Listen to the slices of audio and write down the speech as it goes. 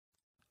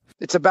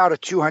it's about a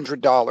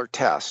 $200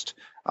 test,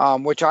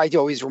 which I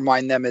always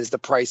remind them is the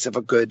price of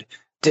a good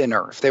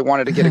dinner. If they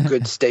wanted to get a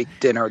good steak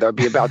dinner, that would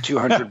be about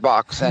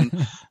 $200.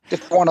 And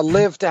if they want to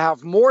live to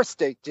have more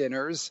steak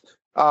dinners,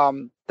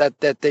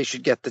 that they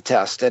should get the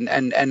test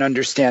and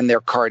understand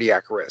their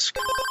cardiac risk.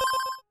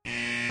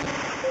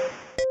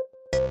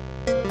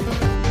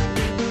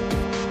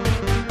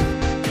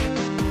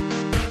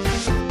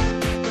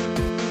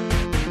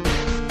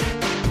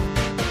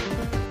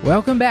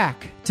 Welcome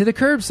back to The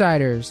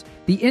Curbsiders,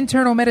 the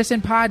internal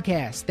medicine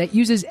podcast that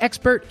uses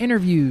expert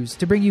interviews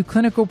to bring you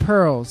clinical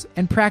pearls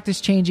and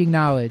practice-changing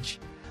knowledge.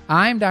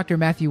 I'm Dr.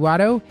 Matthew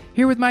Watto,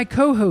 here with my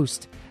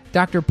co-host,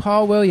 Dr.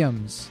 Paul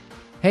Williams.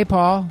 Hey,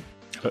 Paul.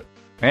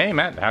 Hey,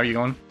 Matt. How are you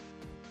going?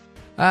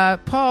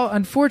 Paul,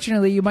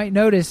 unfortunately, you might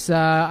notice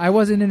I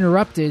wasn't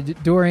interrupted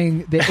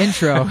during the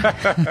intro.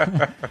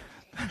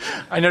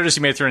 I noticed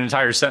you made it through an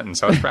entire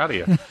sentence. I was proud of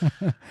you.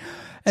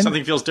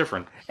 Something feels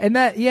different. And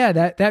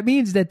that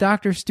means that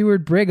Dr.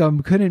 Stuart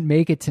Brigham couldn't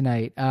make it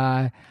tonight.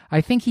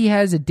 I think he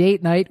has a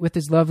date night with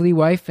his lovely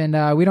wife,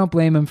 and we don't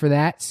blame him for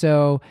that.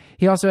 So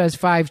he also has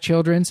 5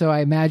 children, so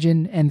I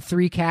imagine, and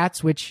 3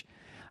 cats, which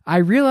I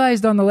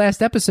realized on the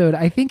last episode,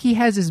 I think he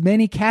has as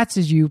many cats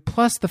as you,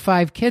 plus the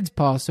 5 kids,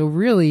 Paul. So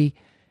really,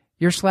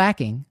 you're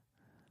slacking.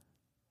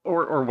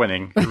 Or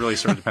winning. It really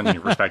sort of depends on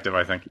your perspective,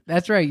 I think.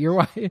 That's right.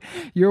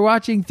 You're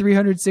watching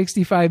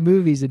 365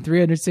 movies in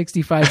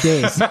 365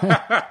 days.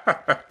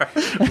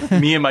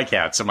 Me and my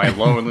cats in my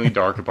lonely,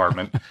 dark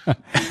apartment.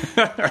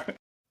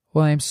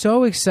 Well, I'm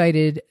so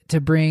excited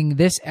to bring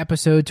this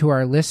episode to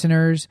our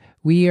listeners.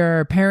 We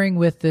are pairing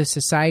with the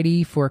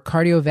Society for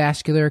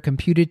Cardiovascular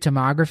Computed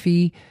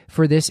Tomography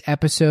for this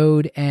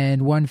episode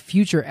and one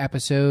future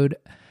episode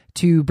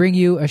to bring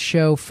you a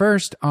show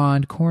first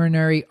on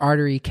coronary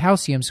artery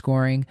calcium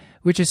scoring,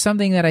 which is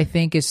something that I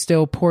think is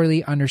still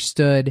poorly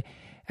understood,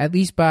 at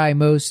least by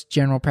most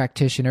general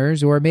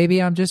practitioners, or maybe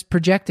I'm just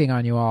projecting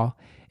on you all.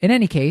 In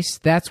any case,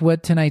 that's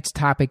what tonight's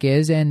topic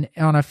is, and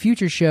on a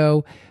future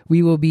show,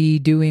 we will be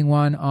doing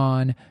one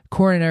on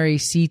coronary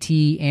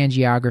CT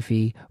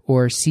angiography,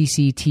 or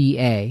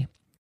CCTA.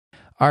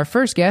 Our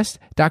first guest,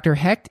 Dr.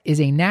 Hecht, is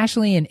a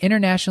nationally and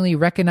internationally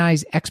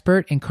recognized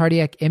expert in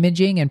cardiac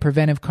imaging and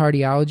preventive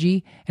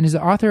cardiology and is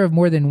the author of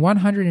more than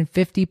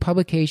 150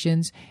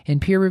 publications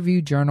in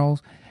peer-reviewed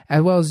journals,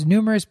 as well as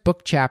numerous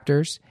book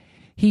chapters.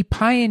 He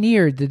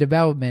pioneered the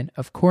development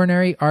of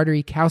coronary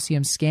artery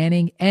calcium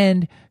scanning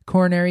and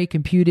coronary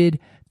computed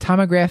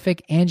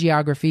tomographic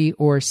angiography,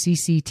 or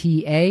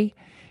CCTA.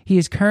 He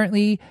is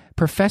currently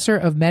professor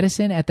of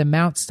medicine at the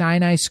Mount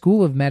Sinai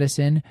School of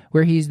Medicine,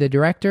 where he is the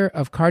director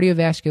of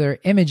cardiovascular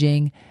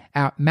imaging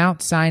at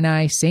Mount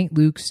Sinai St.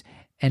 Luke's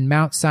and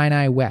Mount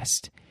Sinai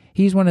West.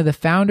 He's one of the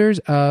founders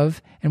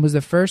of and was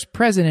the first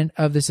president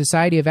of the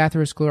Society of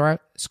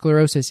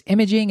Atherosclerosis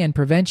Imaging and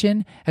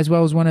Prevention, as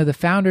well as one of the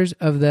founders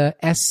of the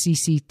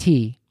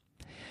SCCT.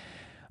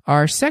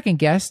 Our second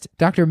guest,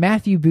 Dr.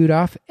 Matthew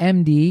Budoff,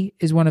 MD,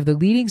 is one of the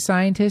leading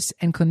scientists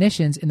and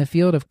clinicians in the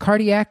field of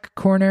cardiac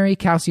coronary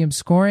calcium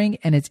scoring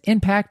and its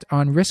impact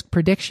on risk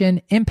prediction,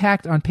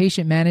 impact on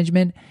patient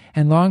management,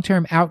 and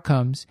long-term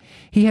outcomes.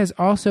 He has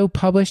also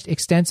published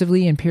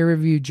extensively in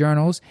peer-reviewed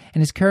journals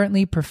and is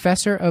currently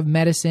professor of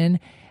medicine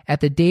at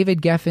the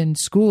David Geffen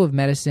School of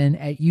Medicine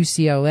at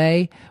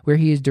UCLA, where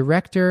he is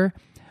director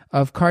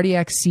of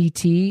cardiac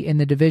CT in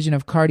the Division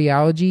of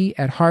Cardiology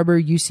at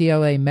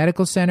Harbor-UCLA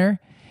Medical Center,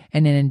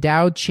 and an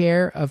endowed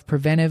chair of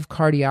preventive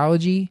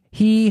cardiology.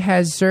 He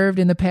has served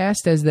in the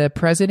past as the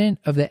president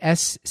of the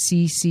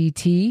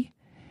SCCT,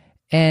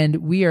 and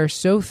we are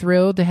so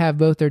thrilled to have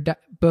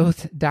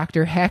both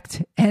Dr.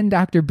 Hecht and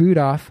Dr.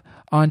 Budoff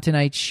on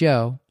tonight's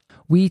show.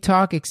 We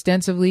talk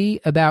extensively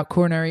about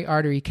coronary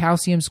artery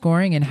calcium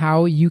scoring and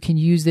how you can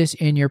use this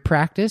in your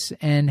practice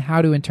and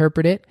how to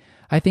interpret it.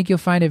 I think you'll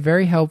find it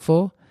very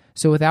helpful.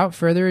 So without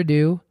further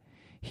ado,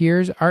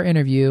 here's our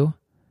interview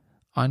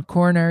on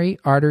coronary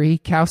artery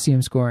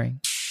calcium scoring.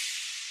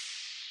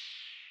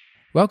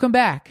 Welcome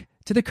back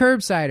to The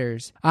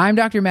Curbsiders. I'm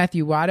Dr.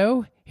 Matthew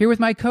Watto, here with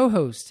my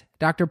co-host,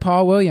 Dr.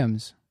 Paul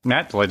Williams.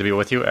 Matt, delighted to be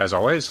with you, as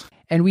always.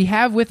 And we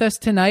have with us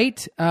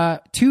tonight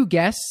 2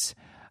 guests.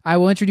 I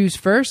will introduce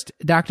first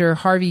Dr.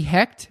 Harvey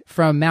Hecht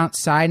from Mount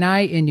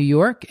Sinai in New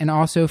York, and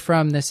also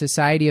from the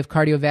Society of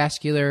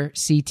Cardiovascular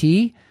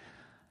CT.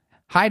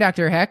 Hi,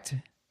 Dr. Hecht.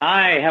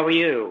 Hi, how are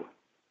you?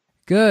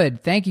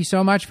 Good. Thank you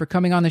so much for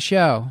coming on the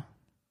show.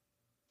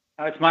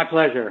 Oh, it's my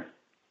pleasure.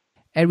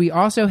 And we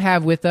also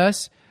have with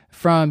us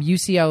from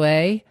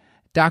UCLA,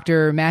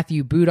 Dr.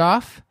 Matthew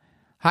Budoff.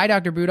 Hi,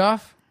 Dr.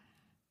 Budoff.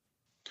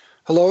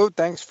 Hello.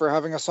 Thanks for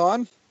having us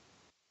on.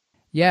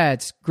 Yeah,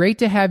 it's great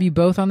to have you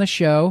both on the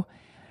show.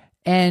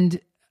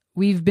 And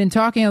we've been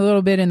talking a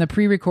little bit in the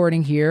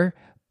pre-recording here,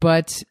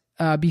 but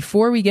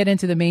before we get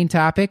into the main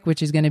topic,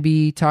 which is going to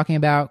be talking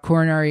about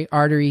coronary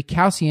artery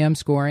calcium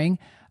scoring,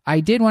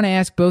 I did want to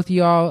ask both of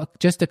y'all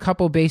just a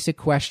couple basic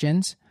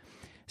questions.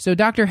 So,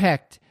 Dr.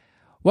 Hecht,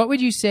 what would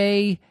you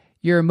say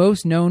you're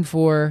most known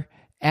for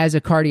as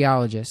a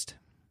cardiologist?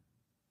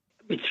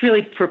 It's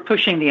really for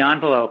pushing the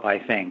envelope, I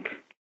think.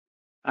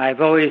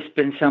 I've always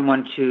been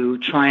someone to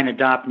try and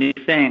adopt new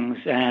things,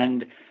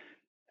 and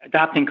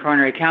adopting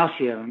coronary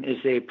calcium is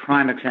a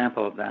prime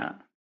example of that.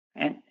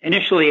 And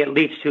initially, it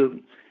leads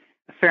to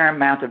a fair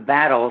amount of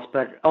battles,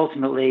 but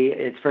ultimately,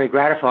 it's very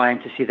gratifying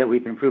to see that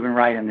we've been proven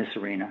right in this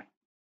arena.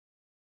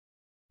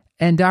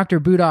 And Dr.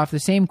 Budoff, the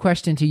same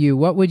question to you.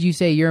 What would you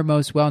say you're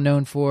most well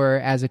known for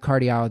as a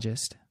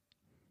cardiologist?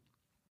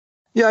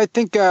 Yeah, I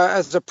think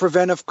as a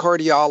preventive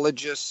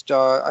cardiologist,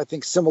 I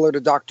think similar to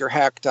Dr.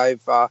 Hecht,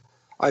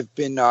 I've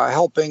been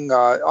helping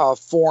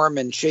form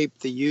and shape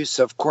the use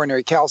of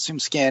coronary calcium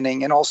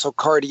scanning and also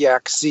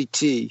cardiac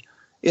CT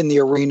in the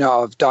arena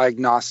of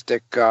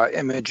diagnostic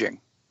imaging.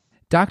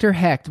 Dr.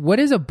 Hecht, what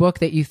is a book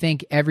that you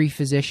think every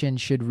physician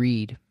should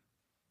read?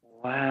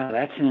 Wow,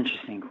 that's an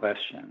interesting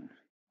question.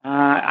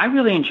 I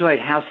really enjoyed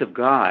House of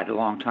God a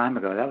long time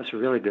ago. That was a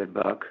really good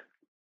book.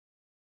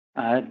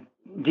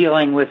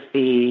 Dealing with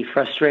the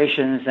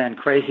frustrations and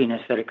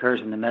craziness that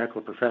occurs in the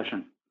medical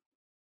profession.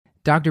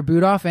 Dr.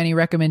 Budoff, any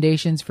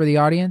recommendations for the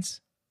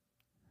audience?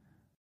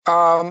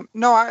 No,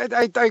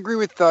 I agree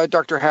with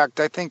Dr. Hecht.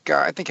 I think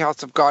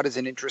House of God is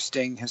an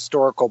interesting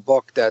historical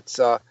book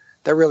that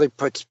really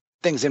puts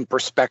things in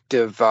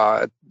perspective.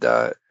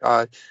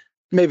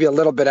 Maybe a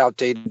little bit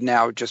outdated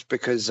now, just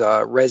because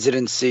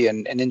residency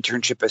and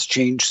internship has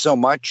changed so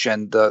much,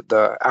 and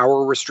the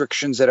hour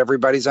restrictions that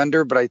everybody's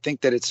under. But I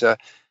think that it's a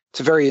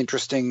very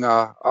interesting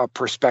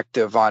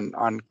perspective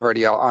on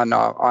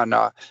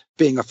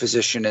being a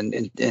physician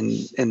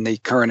in the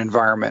current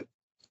environment.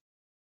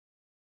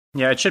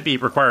 Yeah, it should be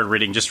required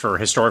reading just for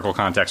historical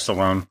context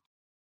alone.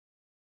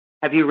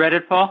 Have you read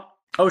it, Paul?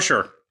 Oh,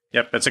 sure.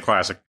 Yep, it's a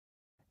classic.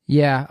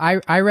 Yeah,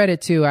 I read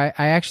it too. I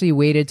actually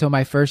waited till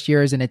my first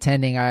year as an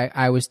attending.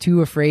 I was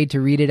too afraid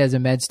to read it as a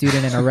med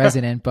student and a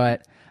resident,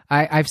 but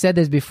I've said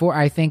this before.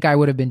 I think I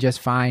would have been just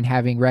fine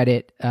having read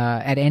it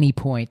at any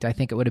point. I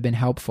think it would have been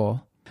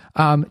helpful.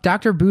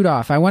 Dr.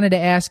 Budoff, I wanted to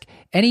ask,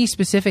 any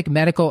specific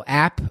medical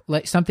app,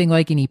 like something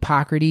like an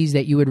Hippocrates,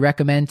 that you would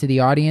recommend to the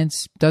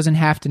audience? Doesn't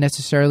have to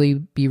necessarily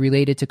be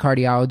related to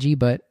cardiology,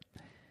 but...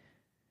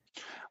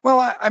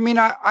 Well, I mean,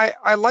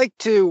 I like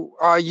to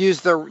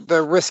use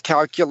the risk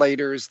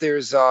calculators.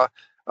 There's a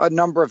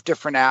number of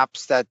different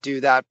apps that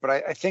do that, but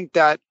I think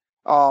that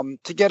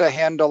to get a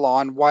handle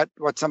on what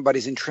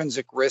somebody's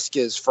intrinsic risk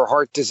is for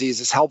heart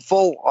disease is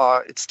helpful.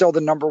 It's still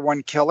the number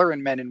one killer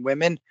in men and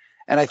women,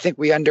 and I think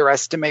we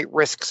underestimate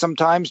risk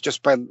sometimes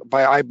just by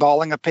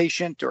eyeballing a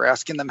patient or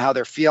asking them how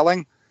they're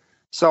feeling.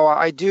 So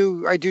I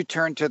do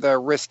turn to the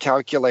risk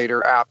calculator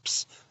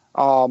apps.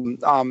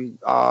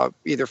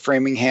 Either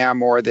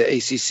Framingham or the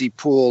ACC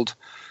pooled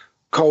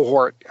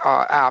cohort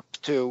app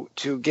to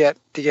get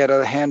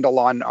a handle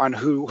on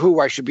who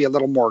I should be a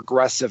little more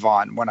aggressive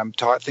on when I'm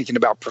thinking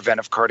about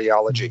preventive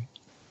cardiology.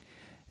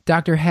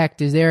 Dr.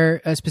 Hecht, is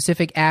there a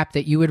specific app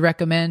that you would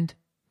recommend?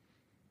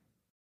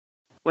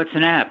 What's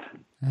an app?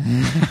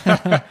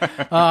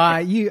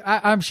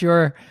 I'm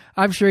sure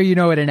you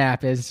know what an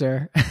app is,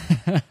 sir.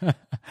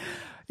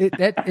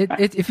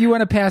 If you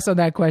want to pass on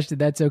that question,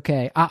 that's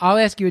okay. I'll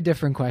ask you a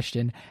different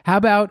question. How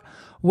about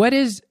what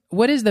is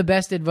the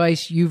best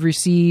advice you've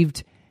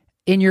received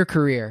in your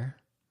career,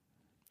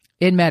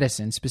 in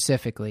medicine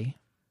specifically?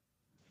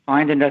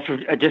 Find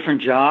a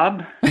different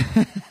job. And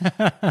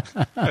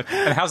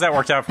how's that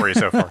worked out for you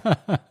so far?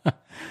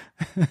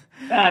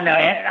 No,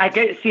 I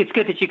see. It's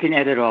good that you can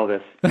edit all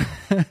this.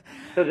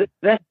 So the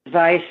best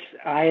advice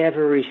I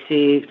ever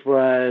received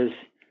was,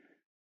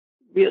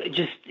 really,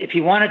 just if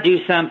you want to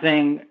do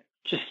something,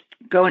 just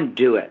go and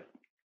do it.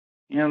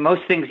 You know,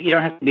 most things, you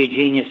don't have to be a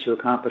genius to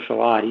accomplish a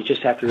lot. You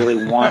just have to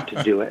really want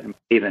to do it and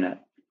believe in it.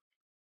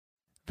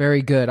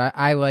 Very good.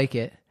 I like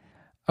it.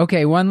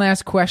 Okay, one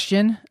last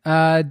question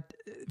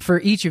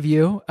for each of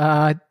you.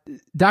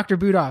 Dr.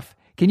 Budoff,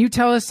 can you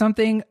tell us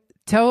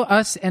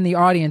and the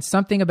audience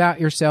something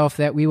about yourself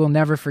that we will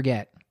never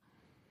forget?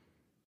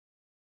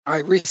 I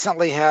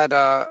recently had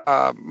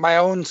my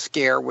own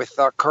scare with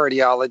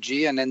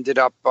cardiology and ended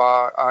up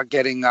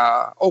getting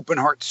open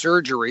heart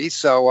surgery.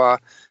 So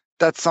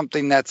that's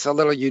something that's a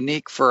little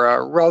unique for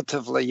a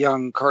relatively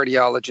young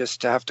cardiologist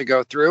to have to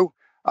go through,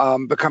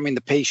 becoming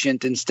the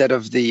patient instead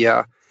of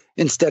the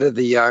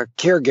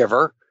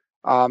caregiver,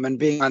 and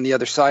being on the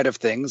other side of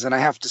things. And I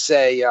have to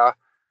say,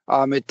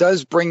 it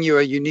does bring you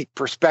a unique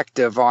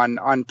perspective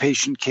on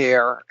patient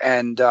care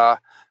and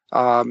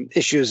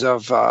issues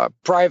of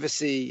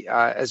privacy,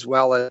 as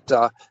well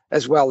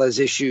as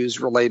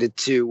issues related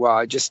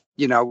to just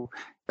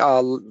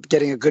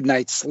getting a good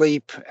night's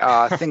sleep,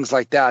 things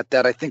like that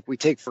I think we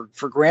take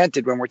for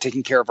granted when we're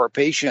taking care of our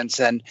patients,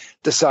 and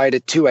decide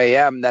at 2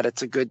 a.m. that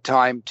it's a good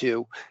time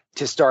to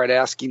start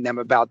asking them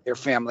about their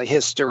family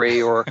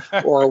history or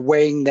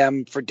weighing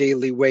them for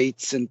daily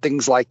weights and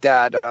things like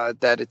that.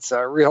 That it's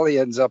really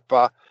ends up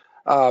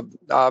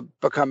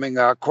becoming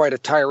quite a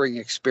tiring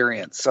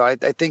experience. So I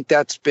think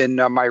that's been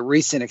my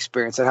recent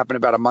experience. That happened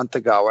about a month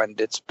ago,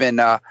 and it's been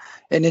an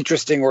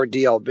interesting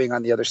ordeal being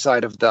on the other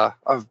side of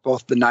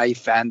both the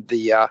knife and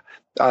the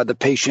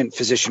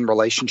patient-physician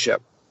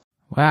relationship.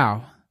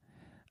 Wow.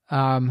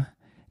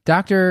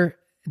 Dr.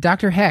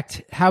 Dr.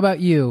 Hecht, how about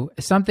you?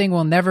 Something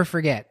we'll never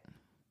forget.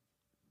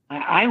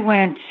 I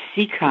went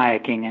sea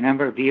kayaking a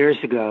number of years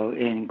ago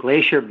in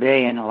Glacier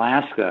Bay in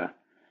Alaska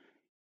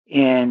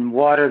in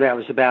water that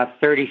was about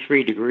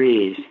 33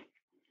 degrees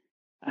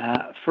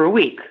for a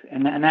week.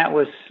 And that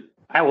was,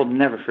 I will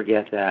never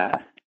forget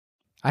that.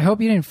 I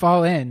hope you didn't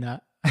fall in.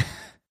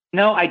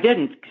 No, I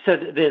didn't. So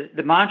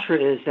the mantra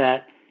is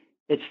that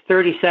it's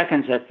 30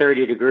 seconds at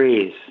 30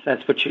 degrees.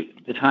 That's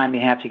the time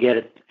you have to get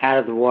it out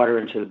of the water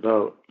into the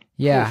boat.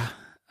 Yeah.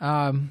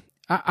 I'm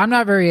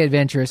not very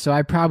adventurous, so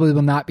I probably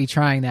will not be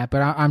trying that,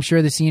 but I'm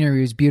sure the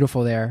scenery is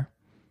beautiful there.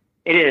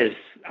 It is.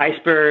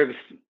 Icebergs,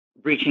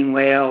 breaching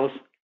whales.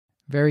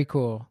 Very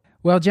cool.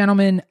 Well,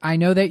 gentlemen, I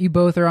know that you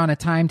both are on a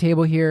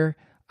timetable here.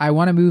 I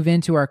want to move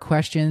into our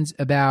questions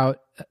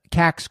about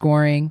CAC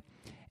scoring.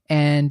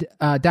 And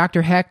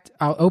Dr. Hecht,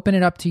 I'll open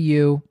it up to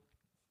you.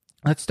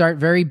 Let's start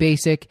very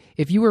basic.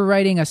 If you were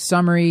writing a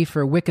summary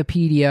for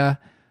Wikipedia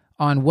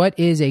on what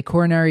is a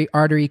coronary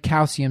artery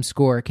calcium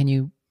score, can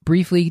you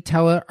briefly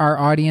tell our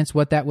audience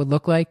what that would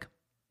look like?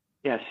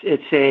 Yes,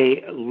 it's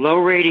a low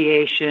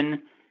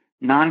radiation,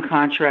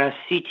 non-contrast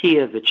CT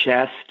of the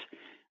chest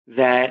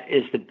that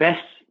is the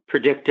best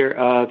predictor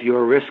of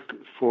your risk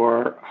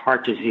for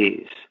heart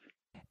disease.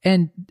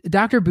 And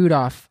Dr.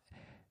 Budoff,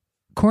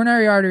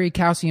 coronary artery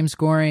calcium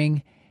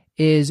scoring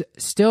is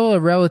still a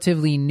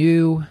relatively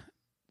new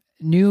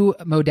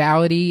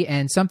modality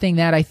and something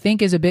that I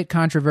think is a bit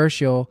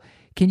controversial.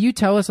 Can you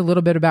tell us a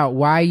little bit about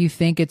why you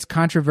think it's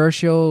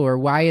controversial or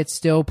why it's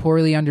still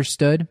poorly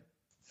understood?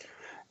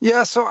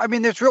 Yeah, so I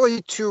mean, there's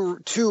really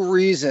two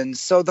reasons.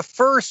 So the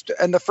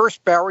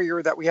first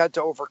barrier that we had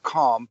to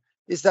overcome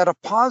is that a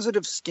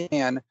positive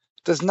scan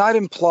does not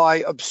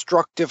imply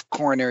obstructive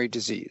coronary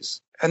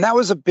disease. And that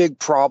was a big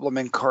problem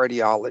in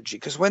cardiology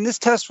because when this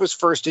test was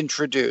first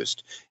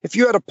introduced, if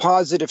you had a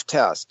positive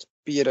test,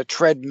 be it a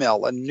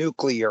treadmill, a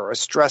nuclear, a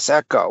stress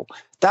echo,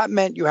 that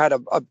meant you had a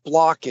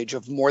blockage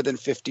of more than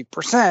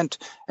 50%,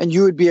 and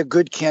you would be a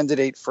good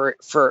candidate for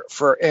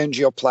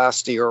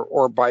angioplasty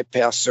or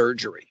bypass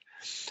surgery.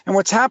 And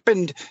what's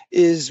happened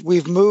is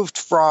we've moved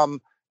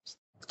from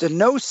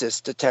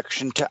stenosis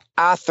detection to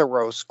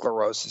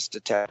atherosclerosis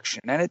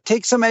detection. And it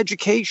takes some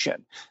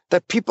education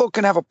that people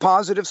can have a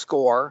positive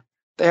score,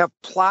 they have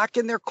plaque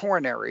in their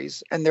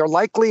coronaries, and they're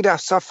likely to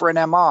suffer an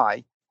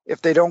MI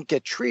if they don't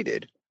get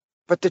treated.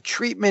 But the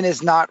treatment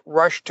is not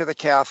rush to the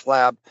cath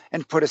lab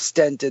and put a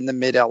stent in the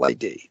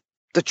mid-LAD.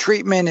 The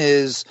treatment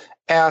is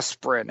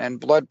aspirin and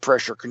blood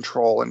pressure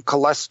control and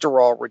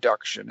cholesterol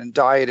reduction and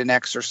diet and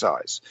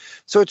exercise.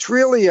 So it's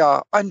really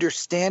a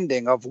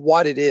understanding of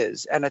what it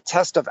is and a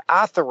test of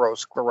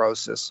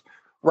atherosclerosis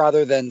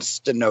rather than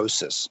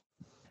stenosis.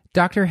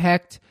 Dr.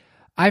 Hecht,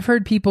 I've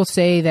heard people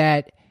say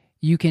that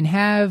you can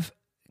have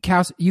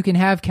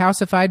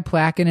calcified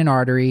plaque in an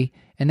artery,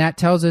 and that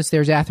tells us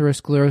there's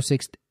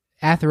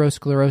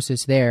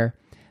atherosclerosis there.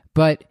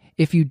 But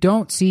if you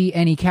don't see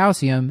any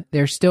calcium,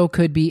 there still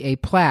could be a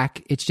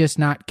plaque. It's just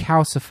not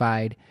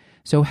calcified.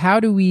 So how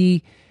do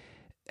we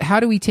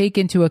take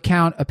into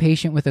account a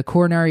patient with a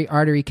coronary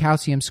artery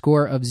calcium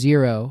score of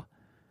 0?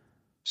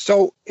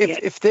 So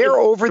if they're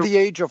over the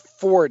age of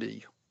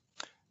 40,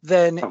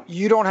 then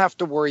you don't have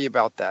to worry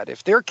about that.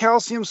 If their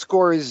calcium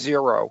score is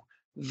 0,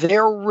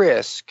 their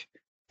risk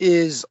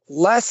is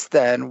less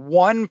than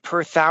 1 per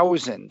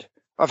 1,000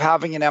 of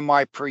having an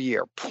MI per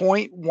year,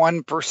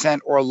 0.1%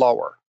 or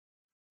lower,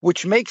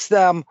 which makes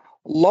them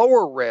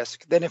lower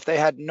risk than if they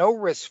had no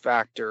risk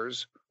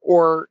factors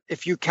or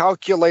if you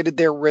calculated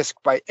their risk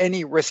by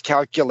any risk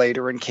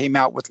calculator and came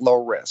out with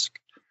low risk.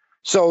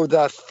 So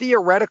the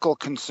theoretical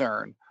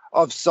concern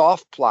of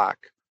soft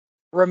plaque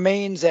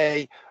remains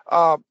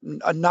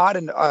not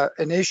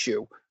an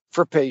issue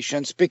for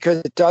patients because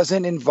it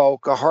doesn't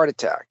invoke a heart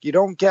attack. You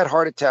don't get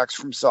heart attacks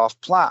from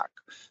soft plaque.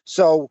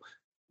 So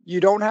you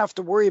don't have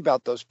to worry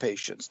about those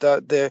patients.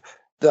 The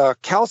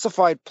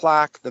calcified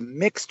plaque, the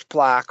mixed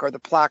plaque are the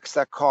plaques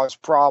that cause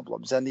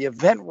problems. And the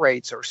event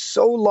rates are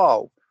so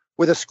low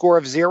with a score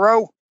of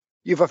 0,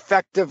 you've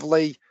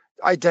effectively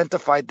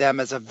identified them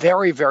as a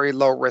very, very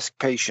low risk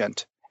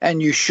patient. And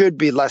you should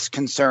be less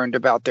concerned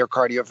about their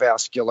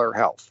cardiovascular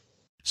health.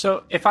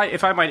 So if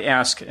I might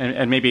ask,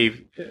 and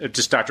maybe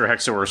just Dr.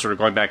 Hexer, we're sort of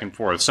going back and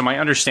forth. So my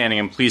understanding,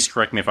 and please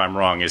correct me if I'm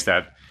wrong, is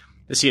that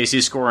the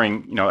CAC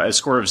scoring, a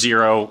score of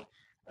 0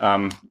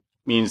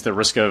 means the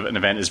risk of an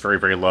event is very,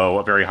 very low.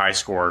 A very high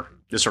score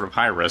is sort of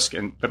high risk.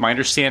 But my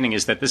understanding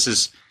is that this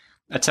is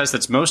a test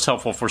that's most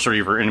helpful for sort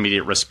of your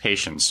intermediate risk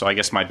patients. So I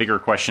guess my bigger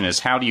question is,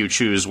 how do you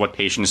choose what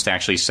patients to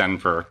actually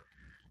send for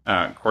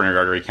coronary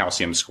artery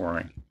calcium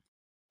scoring?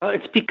 Well,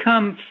 it's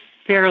become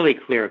fairly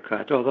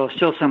clear-cut, although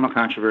still somewhat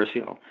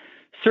controversial.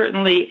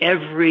 Certainly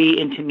every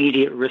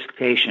intermediate risk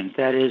patient,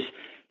 that is,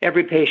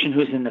 every patient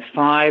who's in the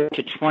 5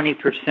 to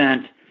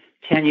 20%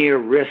 10-year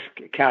risk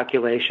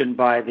calculation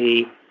by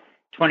the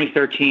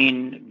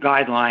 2013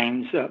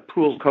 guidelines,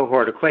 pooled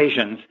cohort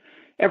equations,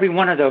 every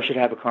one of those should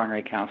have a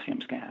coronary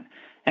calcium scan.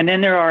 And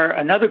then there are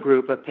another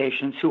group of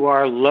patients who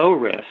are low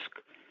risk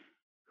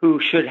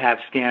who should have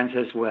scans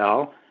as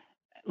well.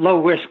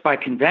 low risk by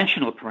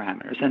conventional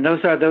parameters. And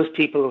those are those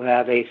people who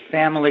have a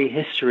family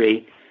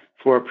history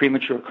for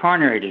premature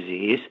coronary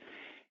disease.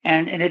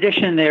 And in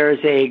addition, there is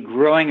a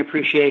growing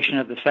appreciation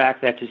of the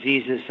fact that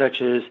diseases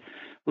such as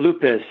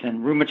lupus and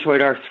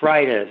rheumatoid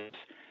arthritis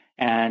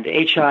and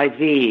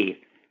HIV,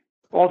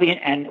 all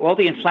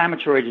the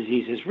inflammatory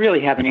diseases really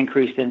have an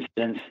increased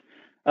incidence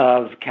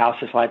of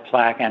calcified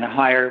plaque and a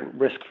higher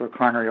risk for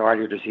coronary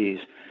artery disease.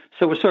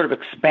 So we're sort of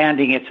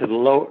expanding it to the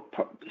low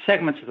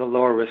segments of the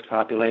lower risk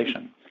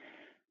population.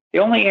 The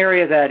only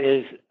area that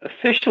is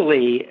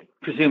officially,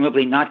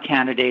 presumably not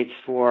candidates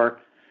for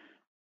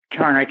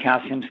coronary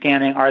calcium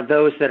scanning are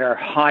those that are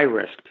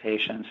high-risk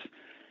patients,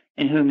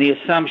 in whom the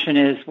assumption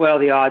is, well,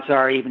 the odds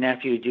are, even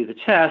after you do the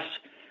test,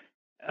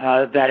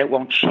 that it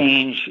won't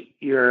change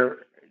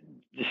your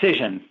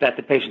decision, that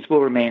the patients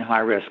will remain high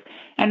risk.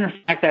 And in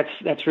fact,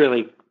 that's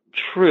really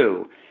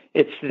true.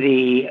 It's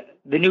the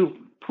new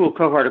pooled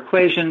cohort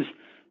equations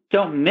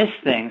don't miss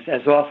things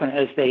as often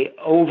as they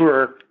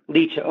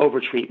lead to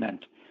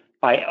overtreatment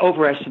by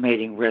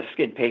overestimating risk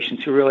in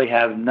patients who really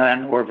have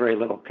none or very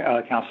little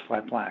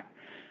calcified plaque.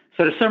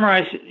 So to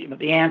summarize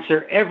the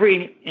answer,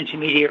 every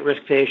intermediate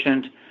risk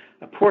patient,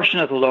 a portion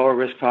of the lower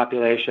risk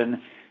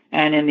population,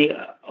 and in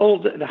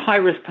the high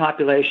risk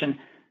population,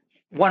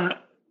 one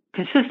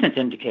consistent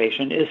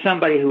indication is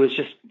somebody who is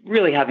just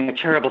really having a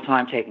terrible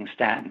time taking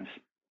statins,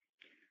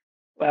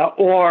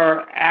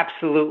 or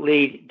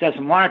absolutely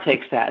doesn't want to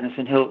take statins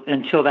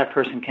until that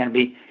person can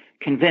be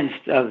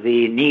convinced of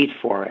the need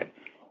for it.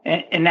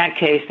 In that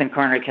case, then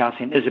coronary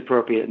calcium is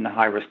appropriate in the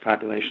high-risk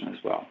population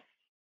as well.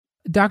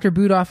 Dr.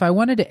 Budoff, I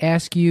wanted to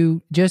ask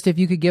you just if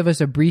you could give us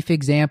a brief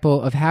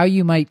example of how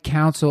you might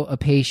counsel a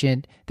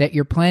patient that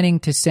you're planning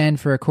to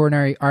send for a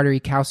coronary artery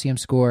calcium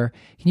score.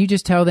 Can you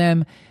just tell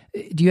them,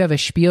 do you have a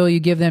spiel you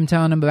give them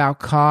telling them about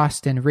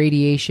cost and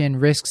radiation,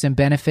 risks and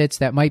benefits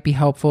that might be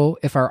helpful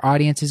if our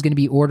audience is going to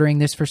be ordering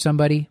this for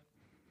somebody?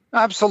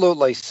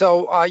 Absolutely.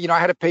 So, I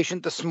had a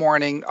patient this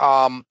morning,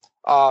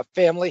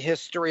 family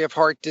history of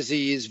heart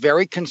disease,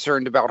 very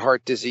concerned about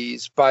heart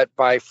disease, but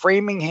by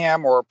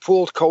Framingham or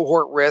pooled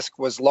cohort risk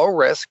was low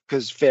risk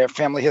because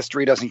family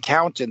history doesn't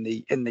count in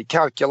the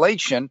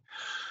calculation.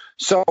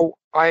 So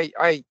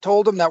I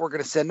told him that we're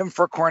going to send him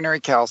for a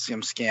coronary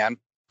calcium scan,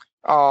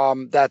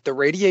 that the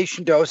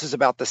radiation dose is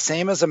about the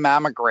same as a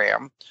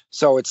mammogram.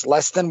 So it's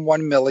less than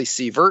 1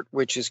 millisievert,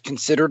 which is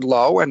considered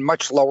low and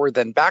much lower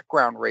than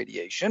background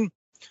radiation.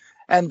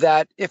 And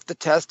that if the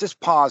test is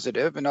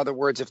positive, in other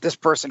words, if this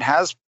person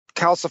has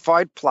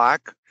calcified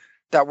plaque,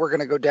 that we're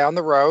going to go down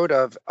the road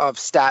of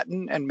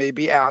statin and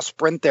maybe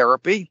aspirin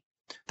therapy,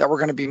 that we're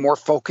going to be more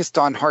focused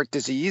on heart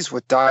disease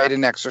with diet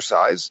and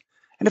exercise.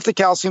 And if the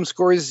calcium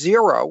score is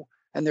 0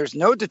 and there's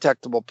no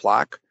detectable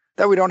plaque,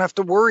 that we don't have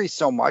to worry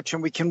so much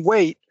and we can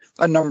wait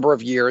a number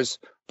of years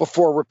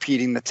before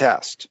repeating the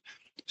test.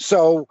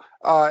 So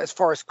as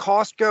far as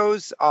cost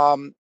goes,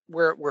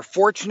 we're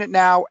fortunate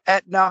now.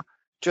 Aetna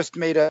just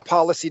made a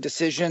policy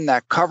decision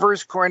that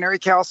covers coronary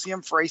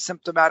calcium for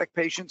asymptomatic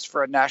patients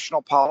for a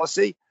national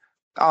policy.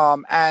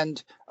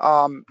 And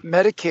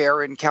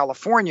Medicare in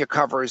California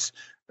covers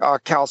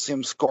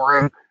calcium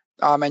scoring,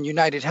 and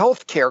United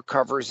Healthcare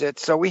covers it.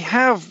 So we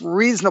have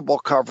reasonable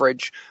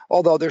coverage,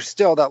 although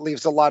that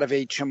leaves a lot of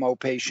HMO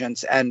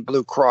patients and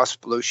Blue Cross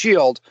Blue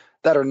Shield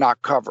that are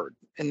not covered.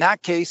 In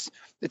that case,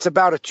 it's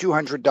about a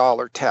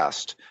 $200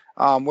 test,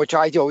 which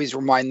I always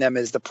remind them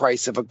is the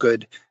price of a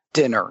good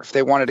dinner. If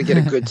they wanted to get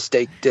a good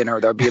steak dinner,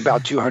 that would be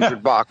about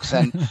 $200.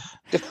 And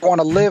if they want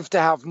to live to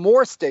have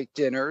more steak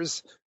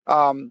dinners,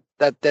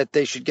 that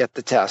they should get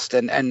the test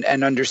and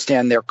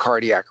understand their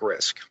cardiac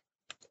risk.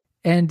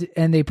 And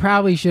they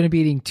probably shouldn't be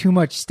eating too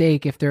much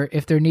steak if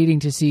they're needing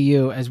to see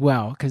you as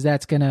well, because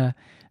that's gonna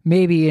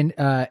maybe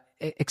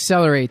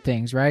accelerate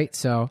things, right?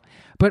 So,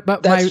 but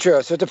that's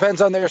true. So it depends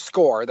on their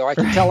score, though. I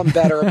can tell them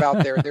better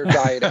about their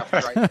diet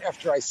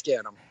after I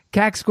scan them.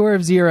 CAC score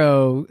of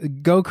 0,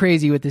 go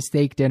crazy with the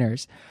steak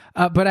dinners.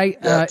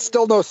 But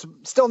still no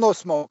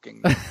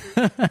smoking.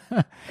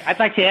 I'd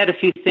like to add a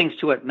few things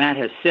to what Matt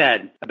has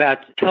said about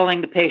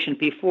telling the patient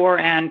before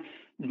and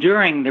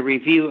during the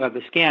review of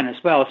the scan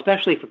as well,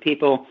 especially for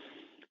people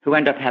who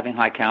end up having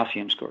high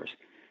calcium scores.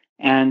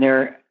 And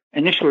their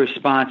initial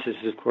response is,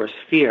 of course,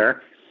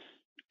 fear.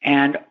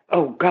 And,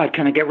 oh, God,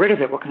 can I get rid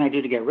of it? What can I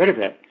do to get rid of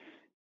it?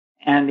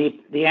 And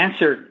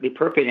the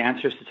appropriate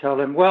answer is to tell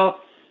them,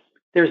 well,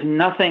 there's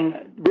nothing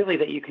really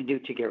that you can do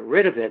to get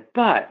rid of it,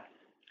 but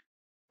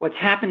what's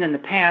happened in the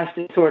past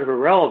is sort of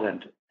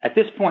irrelevant. At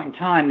this point in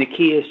time, the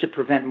key is to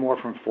prevent more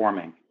from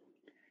forming.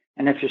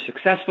 And if you're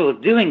successful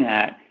at doing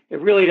that,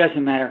 it really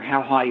doesn't matter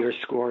how high your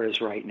score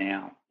is right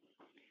now.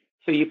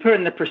 So you put it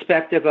in the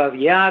perspective of,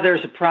 yeah,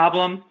 there's a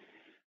problem.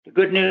 The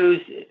bad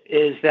news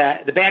is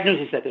that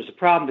there's a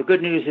problem. The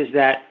good news is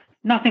that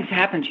nothing's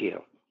happened to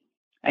you.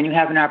 And you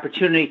have an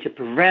opportunity to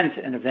prevent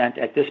an event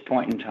at this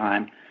point in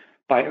time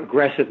by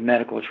aggressive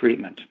medical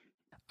treatment.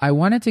 I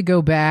wanted to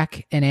go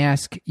back and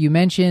ask, you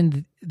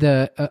mentioned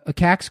a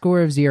CAC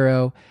score of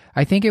 0.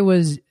 I think it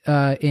was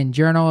in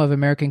Journal of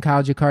American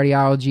College of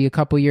Cardiology a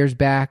couple years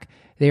back.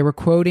 they were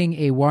quoting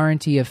a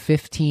warranty of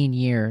 15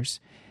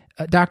 years.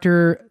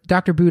 Dr.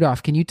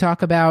 Budoff, can you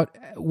talk about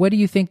what do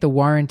you think the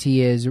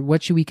warranty is, or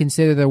what should we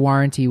consider the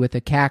warranty with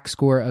a CAC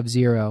score of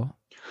 0?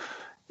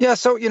 Yeah,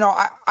 so,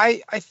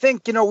 I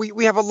think,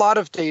 we have a lot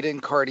of data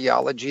in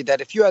cardiology that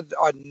if you had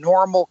a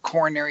normal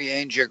coronary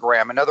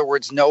angiogram, in other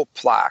words, no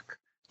plaque,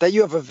 that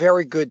you have a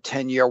very good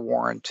 10-year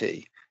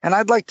warranty. And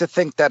I'd like to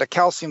think that a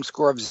calcium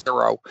score of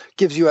 0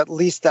 gives you at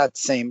least that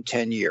same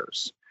 10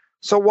 years.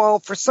 So while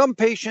for some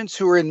patients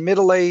who are in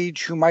middle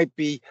age, who might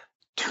be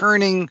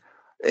turning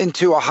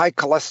into a high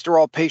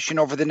cholesterol patient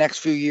over the next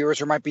few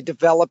years, or might be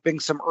developing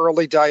some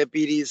early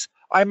diabetes,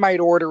 I might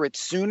order it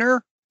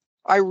sooner.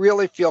 I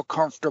really feel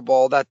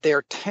comfortable that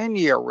their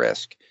 10-year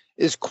risk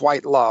is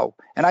quite low.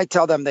 And I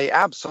tell them they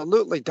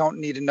absolutely don't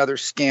need another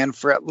scan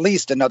for at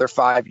least another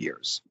 5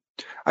 years.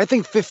 I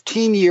think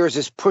 15 years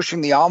is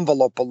pushing the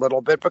envelope a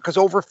little bit, because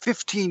over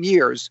 15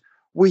 years,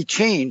 we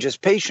change as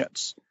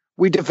patients.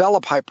 We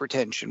develop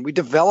hypertension, we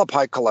develop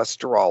high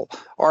cholesterol,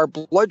 our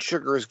blood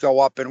sugars go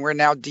up, and we're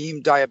now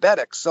deemed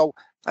diabetic. So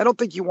I don't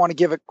think you want to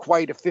give it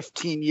quite a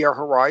 15-year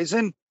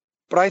horizon,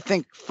 but I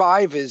think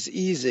 5 is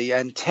easy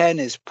and 10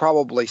 is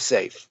probably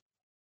safe.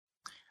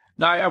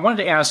 Now, I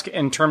wanted to ask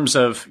in terms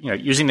of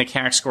using the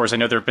CAC scores. I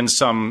know there have been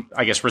some,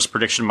 risk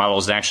prediction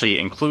models that actually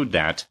include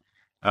that.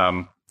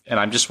 And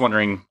I'm just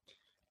wondering,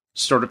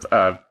 sort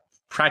of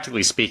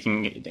practically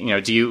speaking,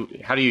 do you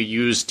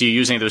use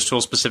any of those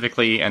tools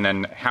specifically, and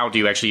then how do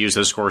you actually use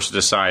those scores to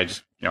decide,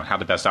 how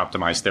to best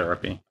optimize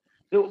therapy?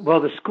 Well,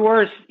 the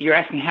scores, you're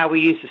asking how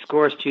we use the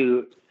scores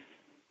to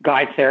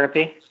guide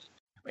therapy?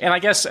 And I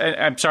guess,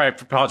 I'm sorry, I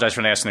apologize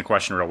for not asking the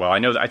question real well.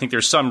 I think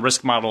there's some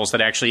risk models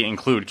that actually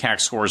include CAC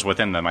scores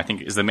within them. I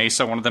think, is the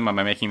MESA one of them? Am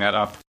I making that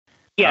up?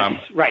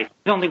 Yes, right.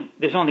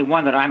 There's only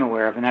one that I'm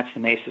aware of, and that's the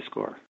MESA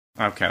score.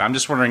 Okay. I'm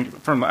just wondering,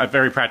 from a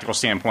very practical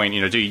standpoint,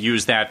 do you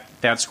use that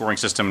scoring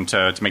system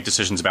to make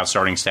decisions about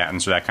starting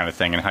statins or that kind of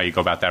thing, and how you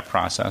go about that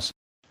process?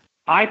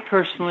 I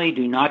personally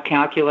do not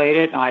calculate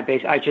it.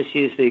 I just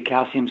use the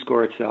calcium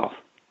score itself.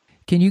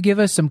 Can you give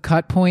us some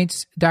cut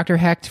points, Dr.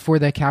 Hecht, for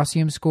the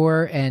calcium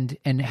score and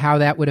how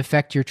that would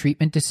affect your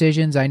treatment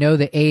decisions? I know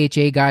the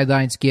AHA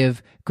guidelines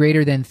give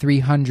greater than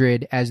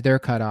 300 as their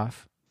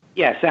cutoff.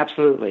 Yes,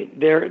 absolutely.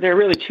 There are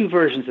really two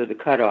versions of the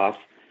cutoff.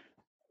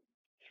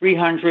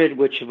 300,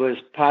 which was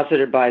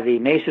posited by the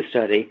MESA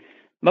study.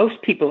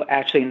 Most people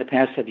actually in the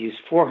past have used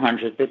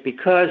 400, but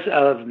because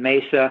of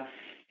MESA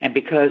and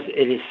because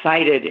it is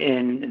cited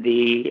in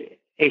the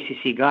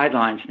ACC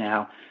guidelines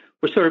now,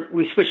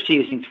 we switched to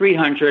using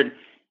 300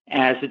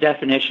 as the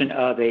definition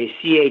of a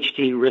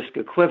CHD risk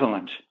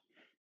equivalent.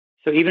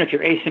 So even if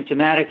you're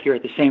asymptomatic, you're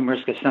at the same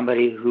risk as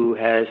somebody who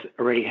has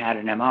already had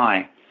an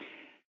MI.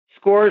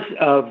 Scores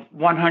of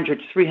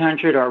 100 to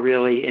 300 are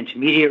really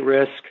intermediate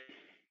risk,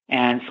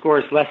 and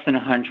scores less than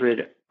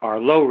 100 are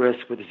low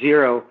risk, with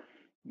 0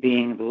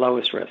 being the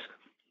lowest risk.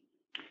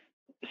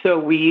 So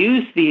we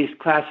use these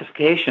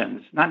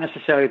classifications, not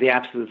necessarily the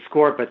absolute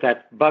score, but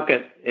that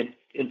bucket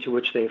into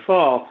which they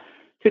fall,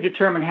 to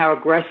determine how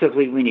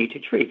aggressively we need to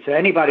treat. So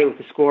anybody with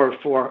a score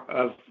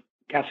of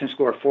calcium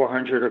score of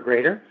 400 or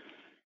greater,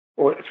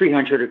 or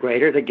 300 or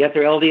greater, they get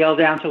their LDL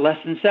down to less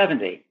than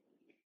 70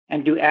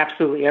 and do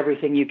absolutely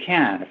everything you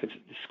can. If the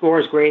score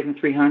is greater than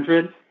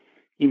 300,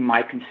 you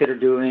might consider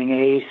doing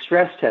a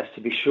stress test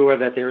to be sure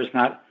that there is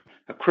not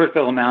a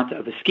critical amount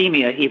of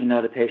ischemia, even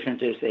though the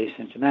patient is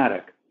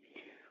asymptomatic.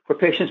 For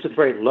patients with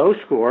very low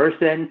scores,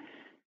 then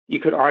you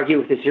could argue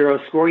with a 0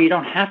 score, you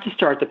don't have to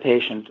start the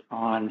patient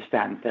on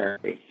statin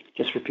therapy.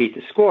 Just repeat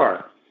the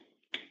score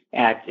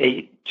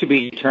to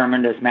be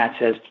determined, as Matt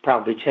says,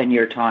 probably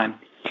 10-year time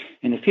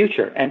in the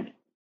future. And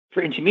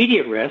for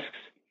intermediate risks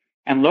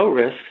and low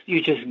risks,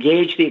 you just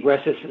gauge the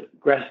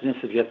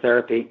aggressiveness of your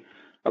therapy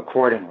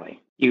accordingly.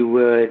 You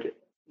would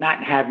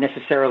not have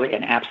necessarily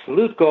an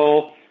absolute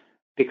goal,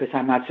 because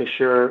I'm not so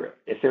sure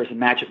if there's a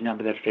magic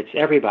number that fits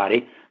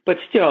everybody, but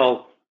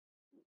still,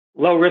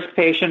 low-risk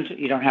patient,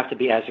 you don't have to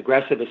be as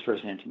aggressive as for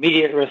an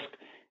intermediate risk,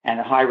 and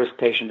a high-risk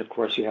patient, of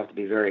course, you have to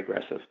be very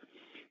aggressive.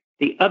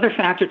 The other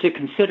factor to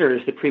consider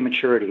is the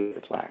prematurity of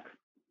the plaque,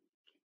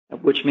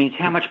 which means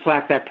how much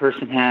plaque that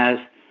person has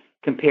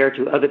compared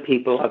to other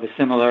people of a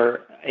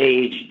similar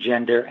age,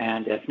 gender,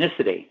 and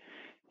ethnicity.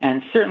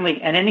 And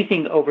certainly, and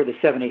anything over the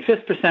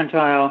 75th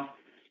percentile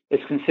is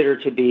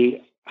considered to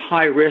be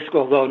high risk,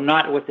 although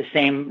not with the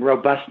same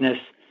robustness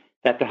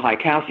that the high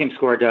calcium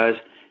score does.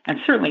 And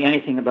certainly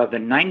anything above the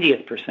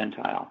 90th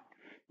percentile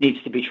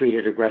needs to be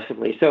treated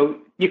aggressively. So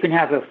you can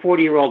have a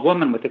 40-year-old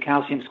woman with a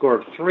calcium score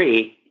of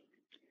 3,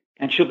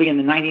 and she'll be in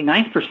the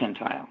 99th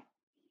percentile.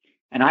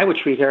 And I would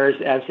treat her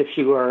as if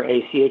she were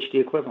a CHD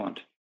equivalent.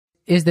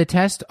 Is the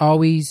test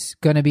always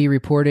going to be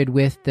reported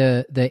with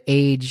the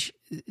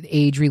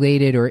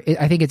age-related, or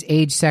I think it's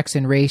age, sex,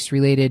 and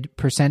race-related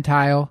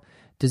percentile?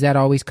 Does that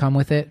always come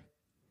with it?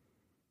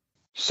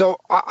 So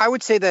I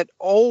would say that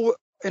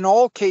in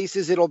all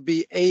cases, it'll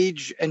be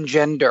age and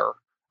gender.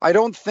 I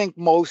don't think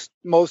most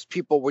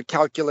people would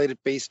calculate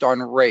it based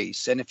on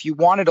race. And if you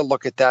wanted to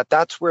look at that,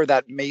 that's where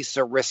that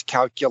MESA risk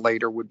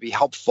calculator would be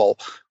helpful,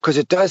 because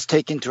it does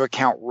take into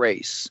account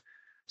race.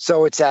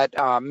 So it's at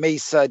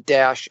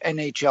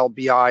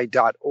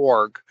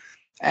mesa-nhlbi.org,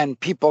 and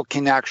people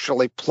can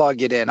actually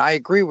plug it in. I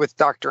agree with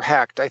Dr.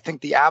 Hecht. I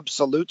think the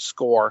absolute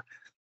score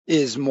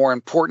is more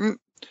important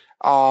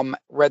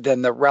rather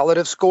than the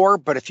relative score.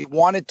 But if you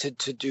wanted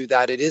to do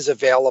that, it is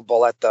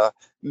available at the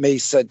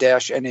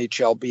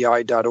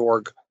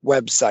mesa-nhlbi.org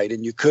website,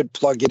 and you could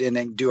plug it in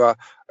and do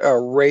a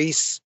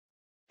race,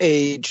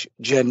 age,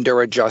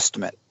 gender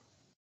adjustment.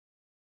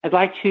 I'd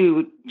like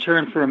to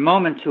turn for a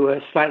moment to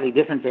a slightly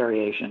different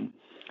variation,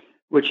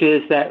 which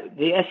is that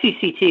the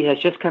SCCT has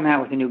just come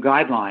out with a new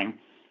guideline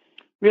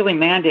really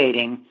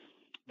mandating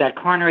that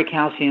coronary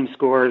calcium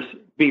scores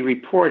be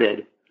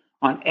reported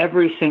on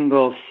every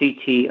single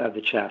CT of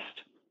the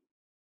chest,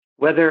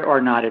 whether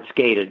or not it's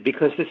gated,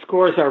 because the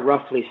scores are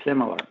roughly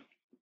similar.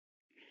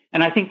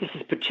 And I think this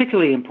is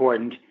particularly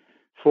important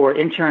for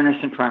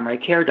internists and primary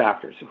care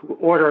doctors who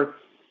order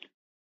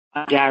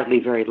undoubtedly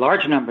very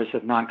large numbers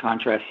of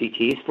non-contrast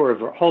CTs for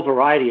a whole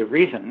variety of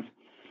reasons.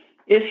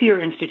 If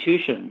your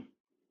institution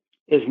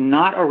is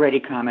not already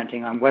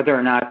commenting on whether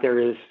or not there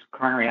is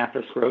coronary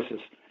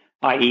atherosclerosis,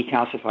 i.e.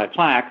 calcified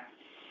plaque,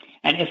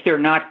 and if they're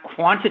not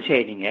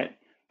quantitating it,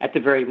 at the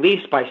very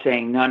least by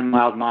saying none,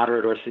 mild,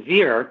 moderate, or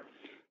severe,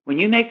 when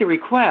you make the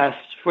request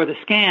for the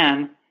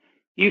scan,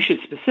 you should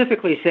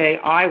specifically say,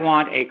 I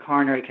want a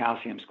coronary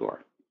calcium score.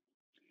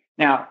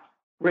 Now,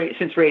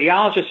 since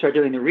radiologists are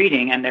doing the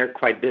reading and they're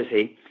quite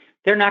busy,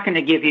 they're not going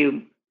to give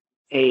you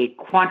an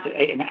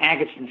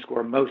Agatston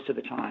score most of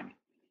the time.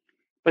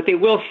 But they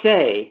will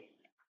say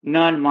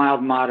none,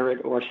 mild,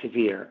 moderate, or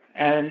severe.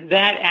 And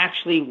that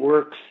actually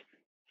works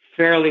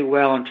fairly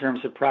well in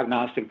terms of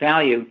prognostic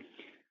value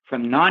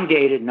from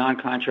non-gated,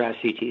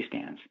 non-contrast CT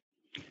scans.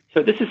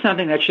 So this is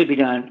something that should be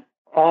done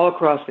all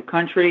across the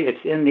country.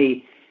 It's in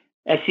the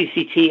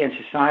SCCT and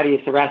Society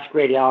of Thoracic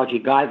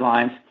Radiology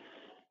guidelines.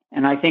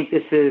 And I think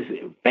this is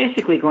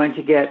basically going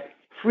to get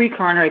free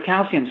coronary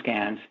calcium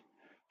scans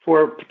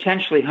for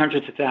potentially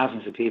hundreds of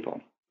thousands of people.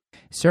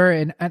 Sir,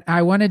 and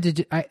I wanted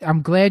to,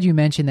 I'm glad you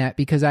mentioned that,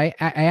 because I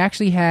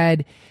actually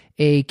had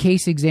a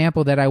case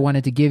example that I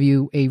wanted to give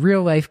you, a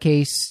real life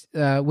case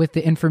with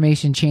the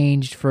information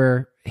changed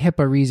for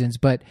HIPAA reasons.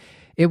 But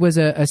it was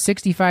a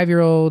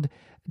 65-year-old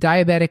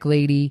diabetic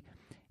lady.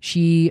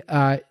 She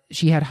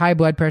had high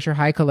blood pressure,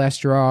 high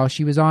cholesterol.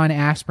 She was on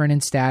aspirin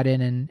and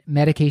statin and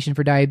medication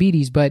for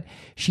diabetes, but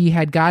she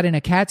had gotten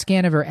a CAT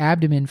scan of her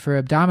abdomen for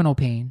abdominal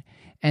pain,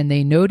 and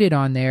they noted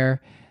on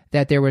there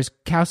that there was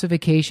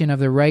calcification of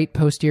the right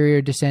posterior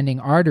descending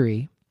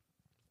artery.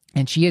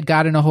 And she had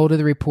gotten a hold of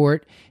the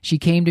report. She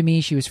came to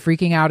me. She was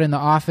freaking out in the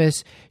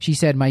office. She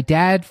said, my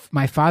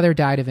father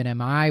died of an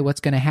MI.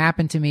 What's going to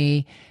happen to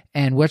me?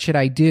 And what should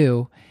I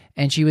do?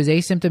 And she was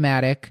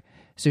asymptomatic.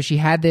 So she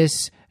had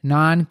this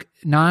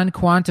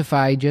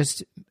non-quantified,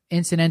 just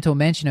incidental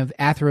mention of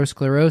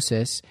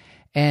atherosclerosis.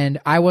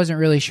 And I wasn't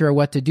really sure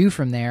what to do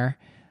from there.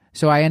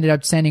 So I ended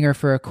up sending her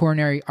for a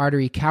coronary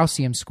artery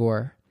calcium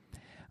score.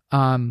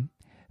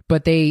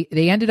 But they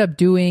ended up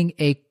doing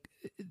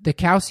the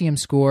calcium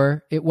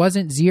score. It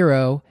wasn't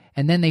 0,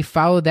 and then they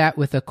followed that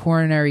with a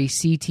coronary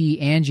CT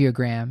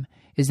angiogram.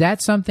 Is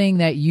that something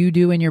that you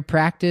do in your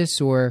practice,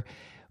 or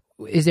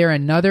is there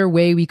another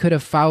way we could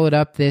have followed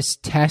up this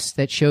test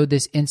that showed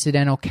this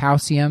incidental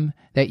calcium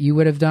that you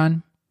would have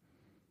done?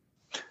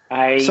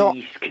 I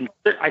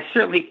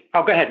certainly.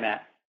 Oh, go ahead,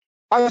 Matt.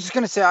 I was just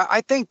going to say,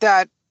 I think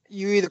that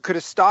you either could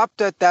have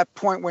stopped at that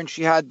point when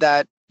she had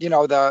that,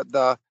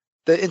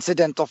 the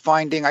incidental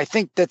finding. I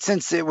think that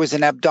since it was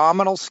an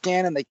abdominal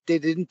scan and they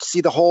didn't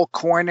see the whole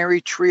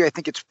coronary tree, I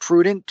think it's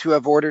prudent to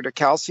have ordered a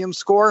calcium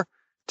score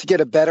to get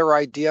a better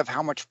idea of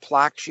how much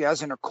plaque she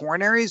has in her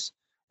coronaries.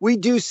 We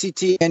do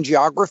CT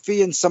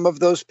angiography in some of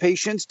those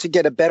patients to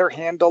get a better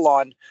handle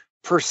on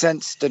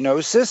percent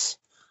stenosis.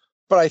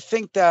 But I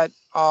think that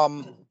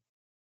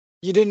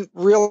you didn't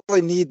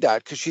really need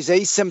that because she's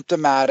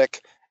asymptomatic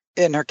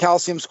and her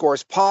calcium score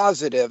is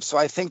positive. So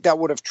I think that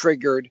would have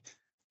triggered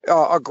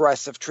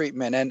aggressive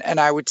treatment. And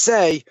I would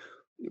say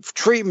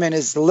treatment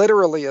is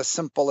literally as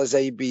simple as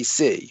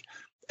ABC.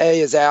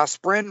 A is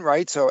aspirin,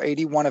 right? So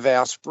 81 of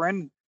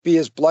aspirin. B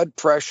is blood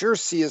pressure.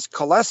 C is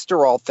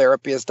cholesterol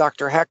therapy, as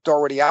Dr. Hecht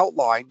already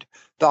outlined.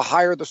 The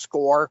higher the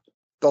score,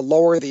 the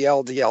lower the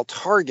LDL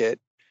target.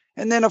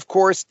 And then, of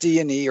course,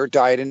 D&E or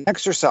diet and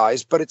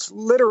exercise. But it's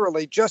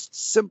literally just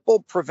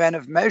simple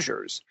preventive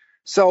measures.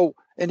 So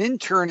an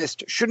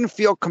internist shouldn't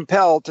feel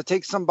compelled to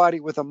take somebody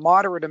with a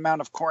moderate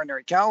amount of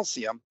coronary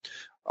calcium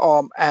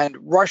and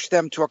rush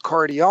them to a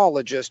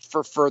cardiologist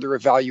for further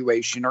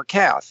evaluation or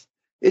cath.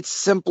 It's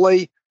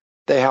simply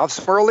they have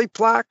some early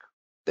plaque.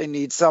 They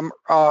need some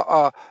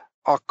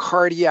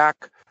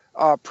cardiac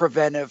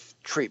preventive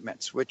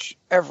treatments, which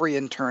every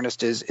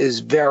internist is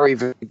very,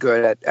 very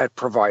good at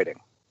providing.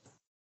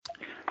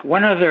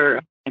 One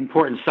other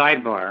important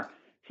sidebar,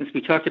 since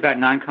we talked about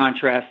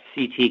non-contrast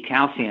CT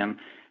calcium,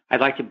 I'd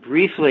like to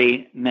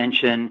briefly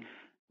mention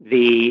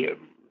the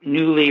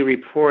newly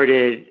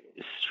reported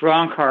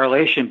strong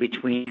correlation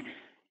between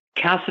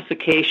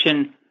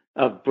calcification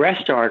of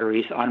breast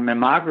arteries on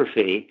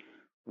mammography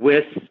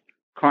with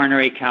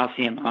coronary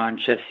calcium on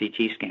chest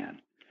CT scan.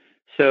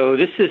 So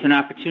this is an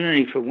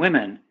opportunity for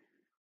women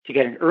to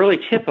get an early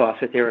tip-off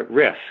that they're at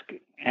risk.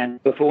 And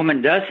if a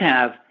woman does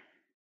have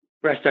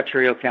breast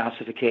arterial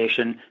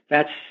calcification,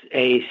 that's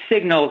a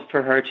signal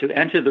for her to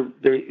enter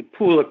the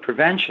pool of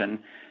prevention,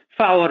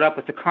 followed up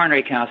with the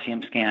coronary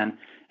calcium scan,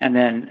 and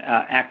then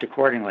act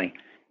accordingly.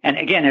 And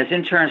again, as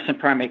internists and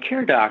primary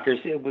care doctors,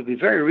 it would be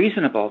very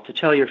reasonable to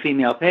tell your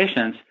female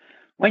patients,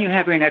 when you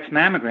have your next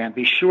mammogram,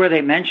 be sure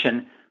they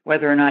mention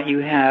whether or not you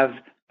have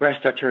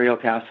breast arterial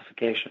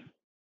calcification.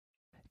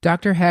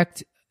 Dr.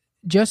 Hecht,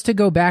 just to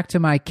go back to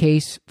my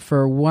case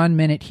for 1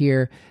 minute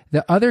here,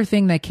 the other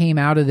thing that came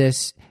out of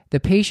this,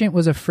 the patient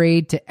was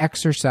afraid to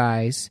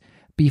exercise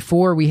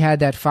before we had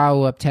that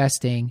follow-up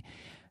testing.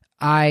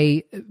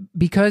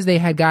 Because they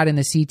had gotten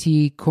the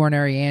CT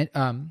coronary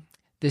and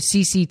the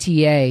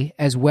CCTA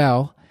as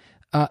well,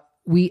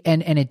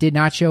 and it did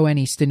not show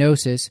any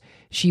stenosis.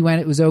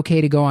 It was okay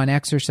to go on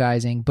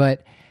exercising,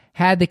 but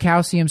had the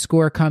calcium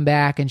score come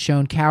back and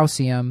shown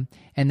calcium,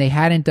 and they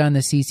hadn't done the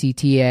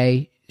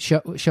CCTA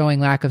showing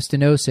lack of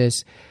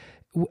stenosis.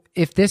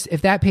 If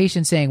that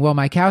patient's saying, well,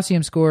 my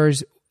calcium score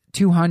is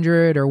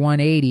 200 or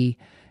 180,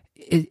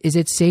 is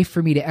it safe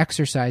for me to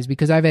exercise?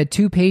 Because I've had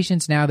 2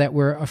 patients now that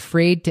were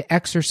afraid to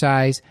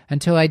exercise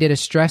until I did a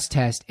stress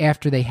test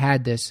after they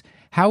had this.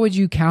 How would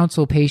you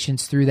counsel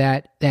patients through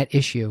that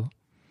issue?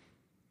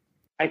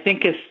 I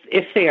think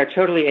if they are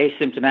totally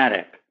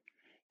asymptomatic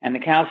and the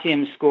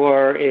calcium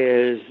score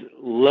is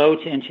low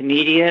to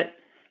intermediate,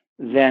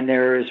 then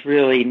there is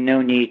really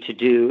no need to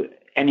do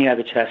any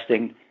other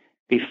testing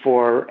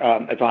before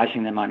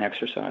advising them on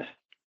exercise.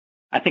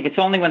 I think it's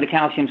only when the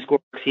calcium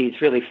score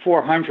exceeds really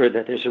 400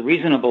 that there's a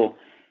reasonable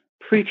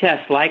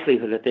pretest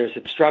likelihood that there's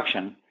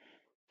obstruction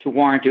to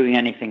warrant doing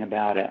anything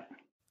about it.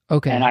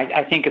 Okay. And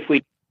I think if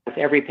we, with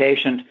every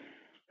patient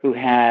who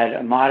had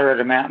a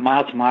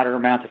mild to moderate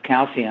amount of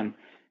calcium,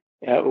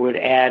 would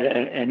add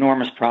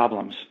enormous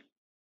problems.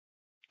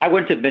 I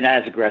wouldn't have been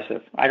as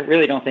aggressive. I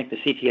really don't think the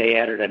CTA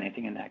added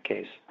anything in that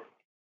case.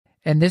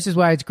 And this is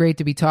why it's great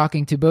to be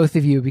talking to both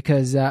of you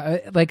because,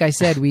 like I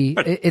said,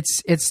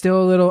 it's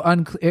still a little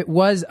it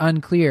was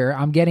unclear.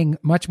 I'm getting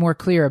much more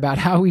clear about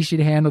how we should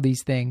handle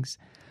these things.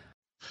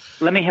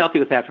 Let me help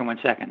you with that for 1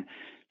 second.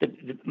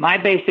 My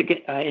basic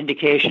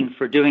indication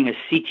for doing a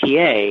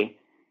CTA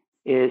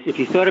is if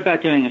you thought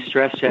about doing a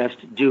stress test,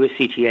 do a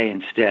CTA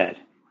instead.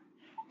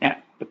 Now,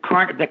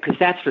 because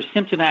that's for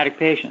symptomatic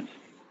patients.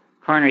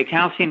 Coronary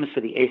calcium is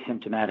for the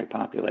asymptomatic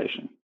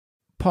population.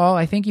 Paul,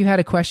 I think you had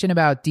a question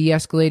about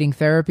de-escalating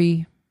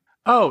therapy.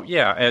 Oh,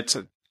 yeah.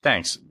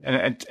 Thanks.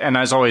 And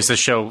as always, this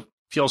show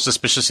feels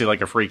suspiciously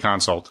like a free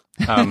consult.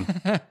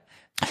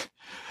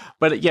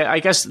 But yeah, I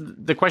guess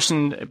the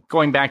question,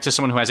 going back to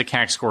someone who has a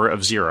CAC score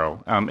of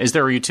 0, is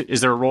there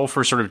a role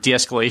for sort of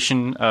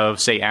de-escalation of,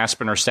 say,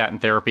 aspirin or statin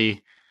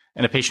therapy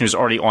in a patient who's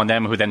already on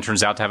them who then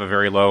turns out to have a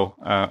very low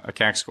a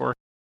CAC score?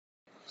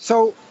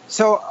 So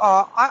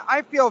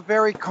I feel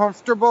very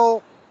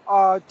comfortable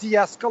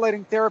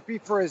de-escalating therapy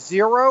for a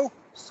 0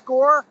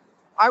 score.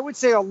 I would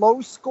say a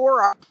low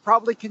score, I'd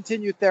probably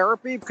continue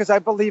therapy because I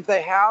believe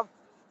they have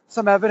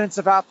some evidence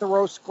of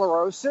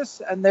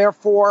atherosclerosis and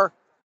therefore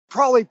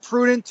probably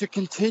prudent to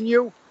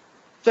continue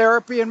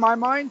therapy in my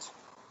mind.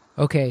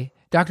 Okay.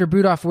 Dr.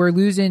 Budoff, we're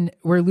losing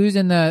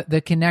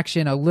the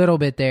connection a little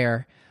bit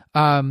there.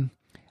 I'm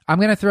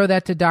going to throw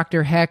that to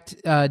Dr. Hecht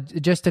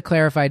just to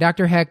clarify.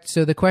 Dr. Hecht,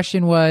 so the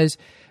question was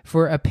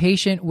for a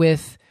patient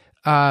with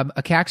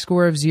a CAC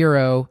score of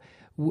 0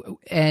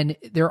 and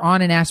they're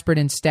on an aspirin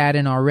and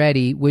statin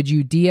already, would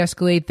you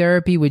de-escalate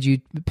therapy? Would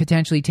you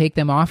potentially take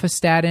them off a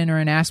statin or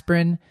an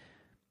aspirin?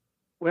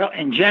 Well,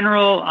 in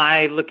general,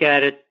 I look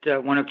at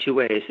it one of 2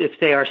 ways. If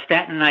they are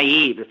statin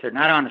naive, if they're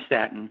not on a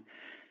statin,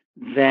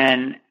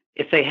 then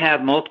if they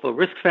have multiple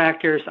risk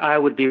factors, I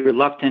would be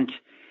reluctant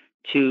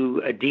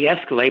to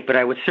de-escalate, but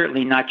I would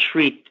certainly not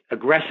treat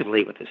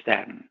aggressively with a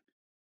statin.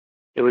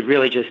 It would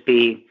really just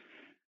be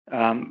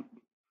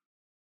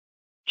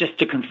just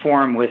to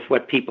conform with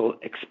what people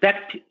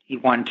expect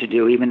one to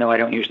do, even though I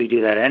don't usually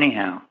do that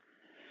anyhow.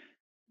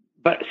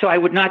 But so I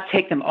would not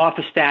take them off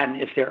a statin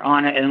if they're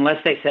on it,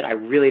 unless they said, I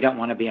really don't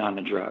want to be on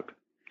the drug.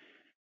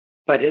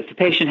 But if the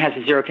patient has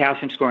a 0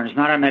 calcium score and is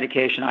not on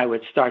medication, I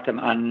would start them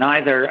on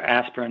neither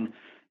aspirin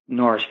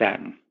nor a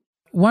statin.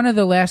 One of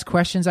the last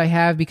questions I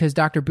have, because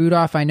Dr.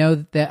 Budoff, I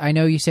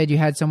know you said you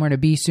had somewhere to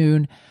be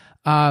soon.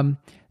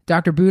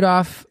 Dr.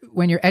 Budoff,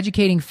 when you're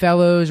educating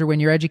fellows or when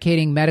you're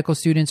educating medical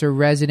students or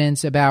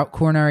residents about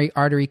coronary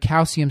artery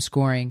calcium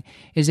scoring,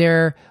 is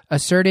there a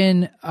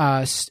certain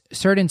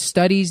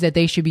studies that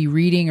they should be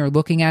reading or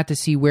looking at to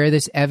see where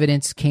this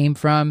evidence came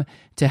from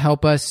to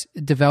help us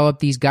develop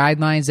these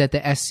guidelines that the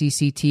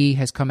SCCT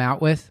has come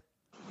out with?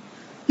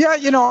 Yeah,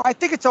 I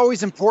think it's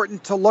always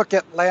important to look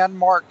at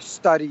landmark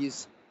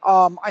studies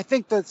I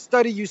think the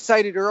study you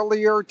cited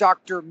earlier,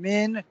 Dr.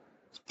 Min,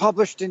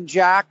 published in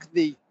JACC,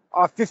 the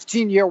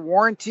 15-year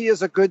warranty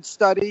is a good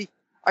study.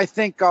 I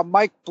think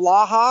Mike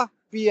Blaha,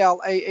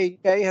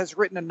 B-L-A-H-A, has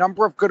written a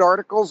number of good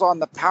articles on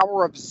the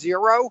power of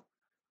zero,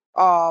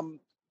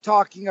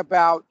 talking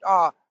about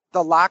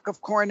the lack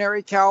of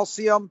coronary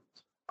calcium.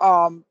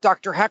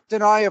 Dr. Hecht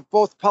and I have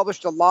both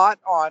published a lot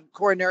on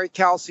coronary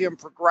calcium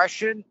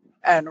progression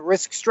and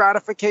risk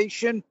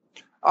stratification.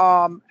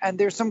 And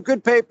there's some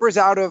good papers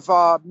out of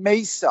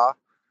MESA,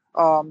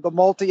 the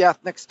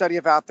multi-ethnic study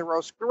of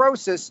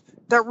atherosclerosis,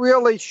 that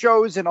really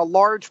shows in a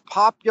large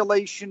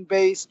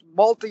population-based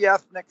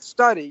multi-ethnic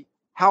study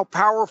how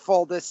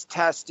powerful this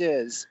test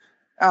is.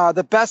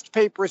 The best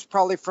paper is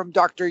probably from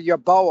Dr.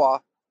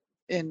 Yaboa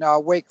in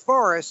Wake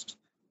Forest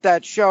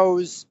that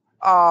shows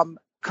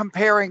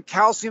comparing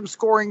calcium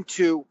scoring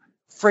to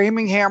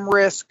Framingham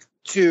risk,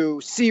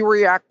 to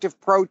C-reactive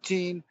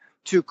protein,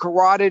 to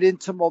carotid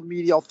intimal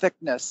medial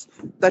thickness,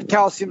 that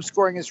calcium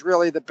scoring is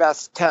really the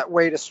best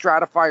way to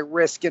stratify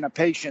risk in a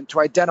patient, to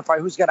identify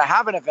who's going to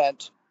have an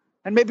event,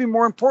 and maybe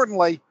more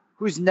importantly,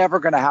 who's never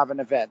going to have an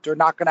event or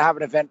not going to have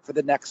an event for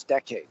the next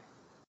decade.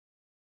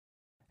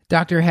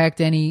 Dr.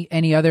 Hecht,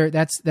 any other,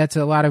 that's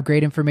a lot of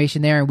great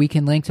information there, and we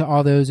can link to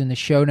all those in the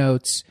show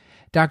notes.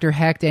 Dr.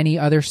 Hecht, any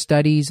other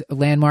studies,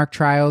 landmark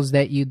trials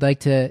that you'd like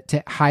to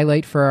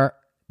highlight for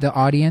the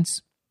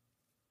audience?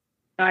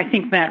 I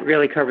think Matt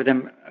really covered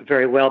them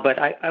very well, but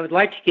I would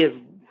like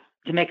to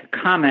make a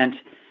comment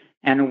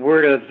and a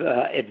word of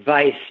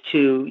advice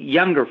to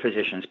younger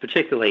physicians,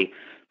 particularly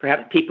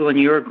perhaps people in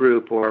your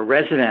group or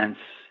residents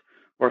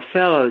or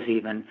fellows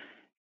even.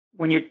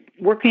 When you're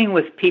working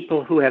with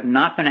people who have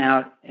not been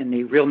out in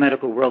the real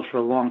medical world for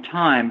a long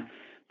time,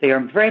 they are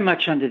very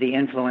much under the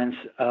influence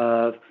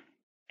of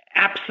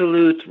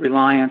absolute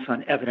reliance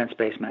on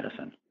evidence-based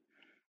medicine.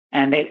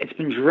 And it's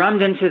been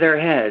drummed into their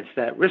heads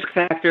that risk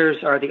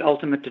factors are the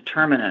ultimate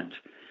determinant.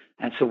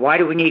 And so why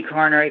do we need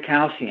coronary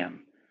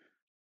calcium?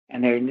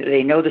 And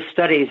they know the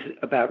studies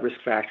about risk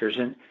factors.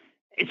 And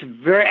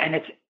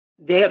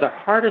they are the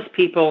hardest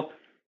people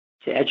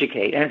to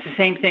educate. And it's the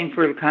same thing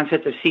for the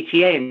concept of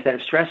CTA instead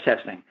of stress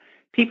testing.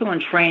 People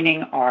in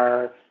training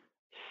are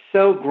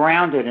so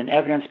grounded in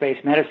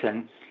evidence-based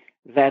medicine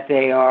that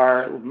they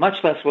are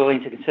much less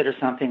willing to consider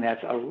something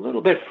that's a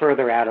little bit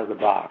further out of the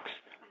box,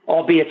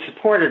 albeit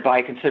supported by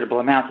a considerable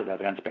amount of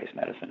evidence-based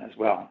medicine as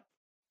well.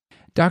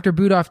 Dr.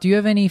 Budoff, do you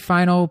have any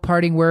final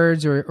parting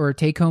words or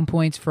take-home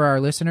points for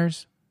our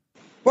listeners?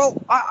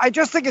 Well, I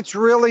just think it's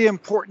really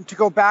important to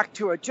go back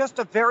to just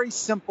a very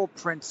simple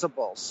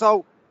principle.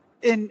 So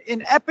in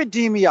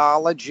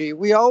epidemiology,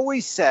 we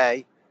always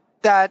say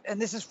that,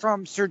 and this is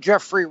from Sir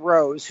Geoffrey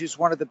Rose, who's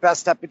one of the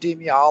best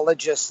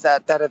epidemiologists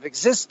that have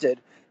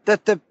existed,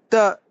 that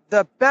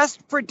the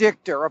best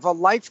predictor of a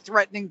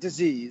life-threatening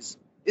disease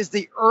is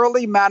the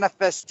early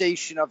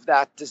manifestation of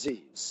that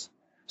disease.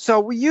 So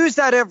we use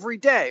that every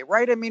day,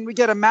 right? I mean, we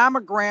get a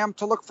mammogram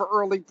to look for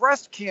early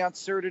breast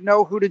cancer, to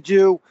know who to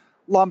do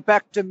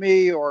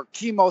lumpectomy or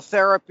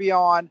chemotherapy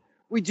on.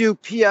 We do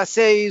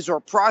PSAs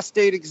or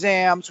prostate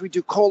exams. We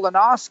do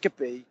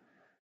colonoscopy.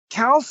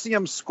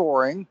 Calcium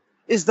scoring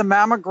is the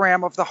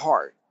mammogram of the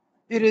heart.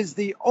 It is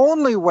the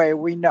only way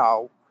we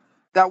know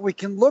that we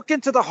can look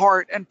into the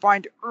heart and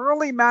find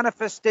early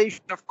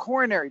manifestation of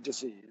coronary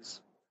disease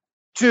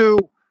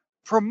to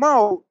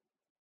promote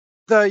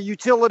the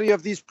utility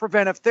of these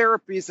preventive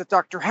therapies that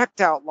Dr. Hecht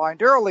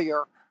outlined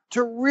earlier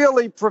to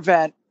really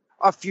prevent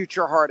a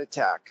future heart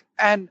attack.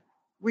 And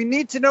we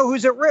need to know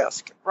who's at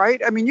risk,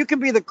 right? I mean, you can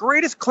be the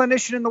greatest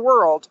clinician in the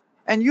world,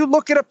 and you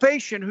look at a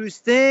patient who's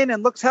thin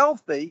and looks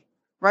healthy,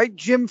 right?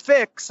 Jim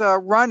Fix, a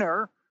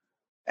runner,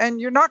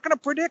 and you're not going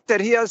to predict that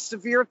he has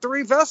severe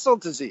 3-vessel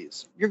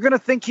disease. You're going to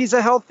think he's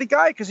a healthy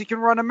guy because he can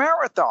run a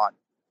marathon.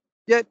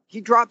 Yet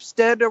he drops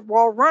dead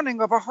while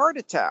running of a heart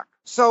attack.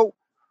 So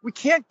we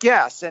can't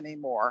guess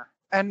anymore.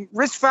 And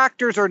risk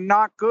factors are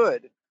not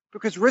good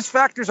because risk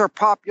factors are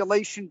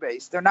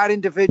population-based. They're not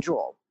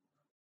individual.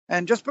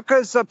 And just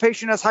because a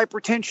patient has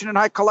hypertension and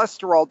high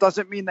cholesterol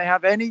doesn't mean they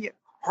have any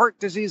heart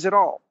disease at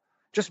all.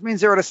 It just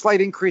means they're at a slight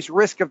increased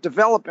risk of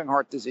developing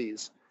heart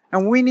disease.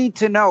 And we need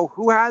to know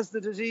who has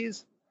the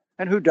disease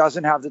and who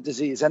doesn't have the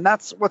disease. And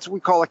that's what we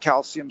call a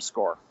calcium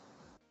score.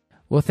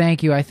 Well,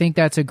 thank you. I think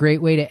that's a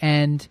great way to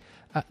end.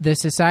 The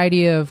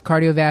Society of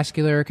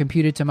Cardiovascular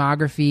Computed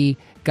Tomography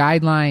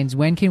guidelines,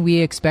 when can we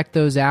expect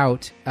those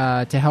out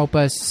to help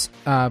us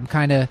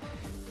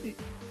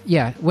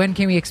when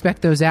can we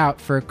expect those out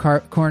for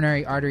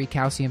coronary artery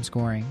calcium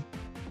scoring?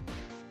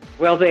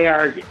 Well, they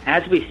are,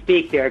 as we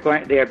speak, they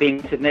are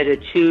being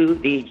submitted to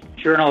the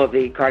Journal of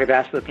the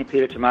Cardiovascular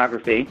Computed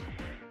Tomography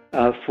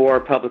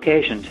for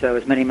publication. So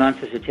as many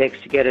months as it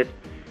takes to get it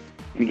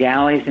in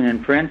galleys and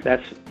in print,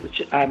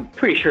 which I'm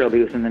pretty sure it'll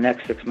be within the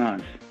next 6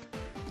 months.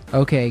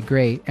 Okay,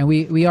 great. And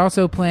we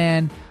also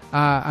plan,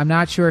 I'm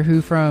not sure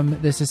who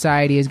from the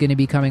Society is going to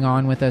be coming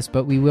on with us,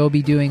 but we will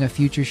be doing a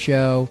future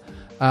show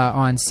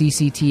on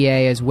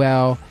CCTA as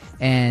well,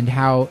 and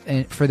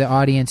for the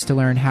audience to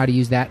learn how to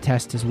use that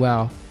test as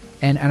well.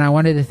 And I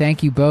wanted to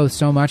thank you both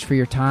so much for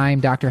your time,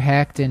 Dr.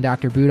 Hecht and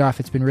Dr. Budoff.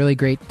 It's been really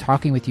great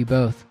talking with you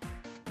both.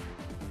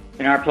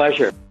 And our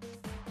pleasure.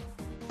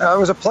 It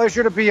was a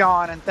pleasure to be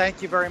on, and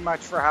thank you very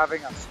much for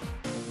having us.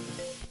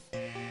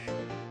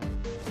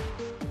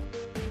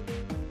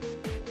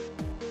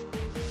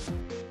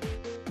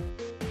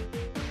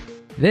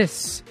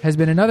 This has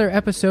been another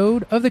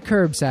episode of The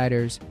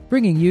Curbsiders,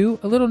 bringing you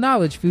a little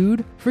knowledge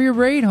food for your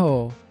brain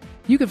hole.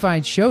 You can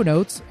find show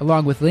notes,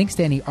 along with links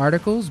to any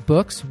articles,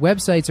 books,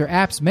 websites, or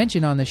apps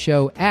mentioned on the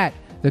show at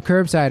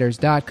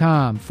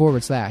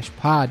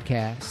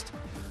thecurbsiders.com/podcast.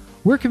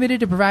 We're committed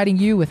to providing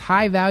you with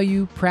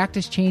high-value,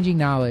 practice-changing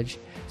knowledge.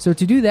 So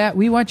to do that,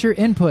 we want your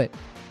input.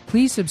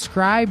 Please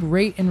subscribe,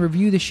 rate, and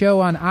review the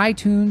show on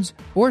iTunes,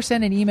 or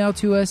send an email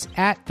to us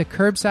at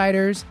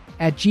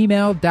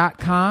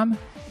thecurbsiders@gmail.com.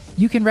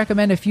 You can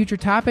recommend a future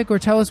topic or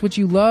tell us what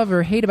you love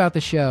or hate about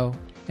the show.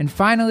 And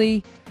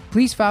finally,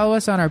 please follow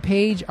us on our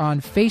page on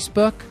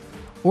Facebook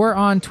or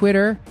on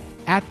Twitter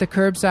at The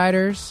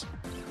Curbsiders.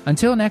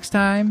 Until next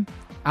time,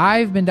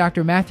 I've been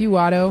Dr. Matthew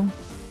Watto.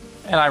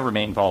 And I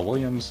remain Paul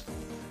Williams.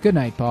 Good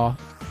night, Paul.